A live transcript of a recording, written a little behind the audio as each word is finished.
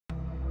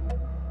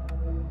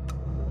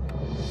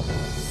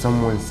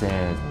Someone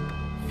said,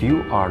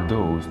 few are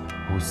those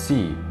who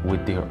see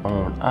with their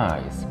own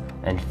eyes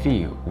and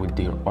feel with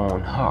their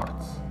own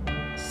hearts.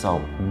 So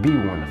be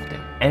one of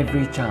them.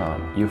 Every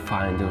time you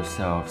find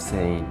yourself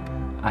saying,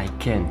 I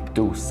can't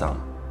do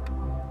something,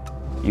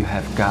 you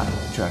have got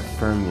to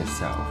affirm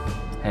yourself,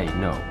 hey,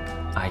 no,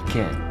 I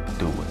can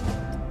do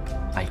it.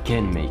 I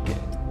can make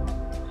it.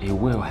 It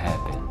will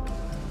happen.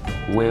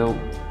 Well,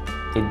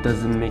 it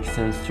doesn't make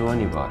sense to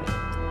anybody,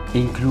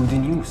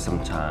 including you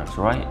sometimes,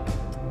 right?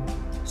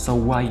 So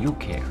why you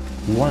care?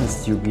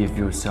 Once you give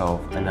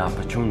yourself an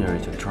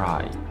opportunity to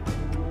try,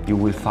 you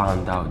will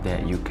find out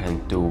that you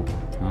can do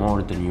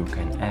more than you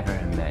can ever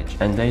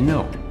imagine. And I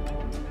know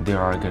there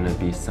are gonna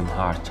be some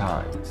hard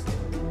times.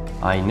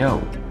 I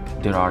know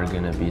there are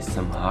gonna be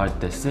some hard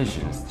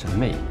decisions to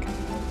make.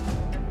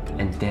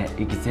 And that's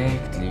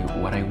exactly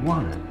what I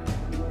wanted.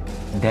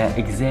 That's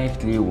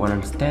exactly what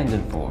I'm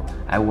standing for.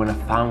 I wanna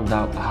find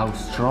out how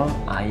strong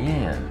I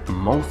am.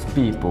 Most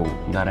people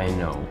that I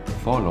know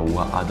follow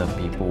what other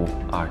people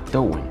are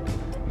doing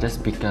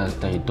just because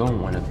they don't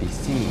wanna be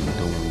seen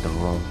doing the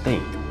wrong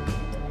thing.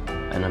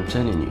 And I'm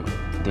telling you,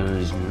 there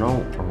is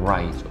no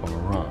right or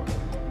wrong.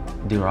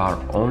 There are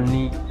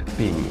only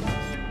opinions.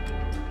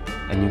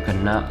 And you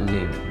cannot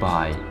live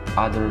by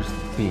others'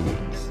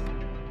 opinions.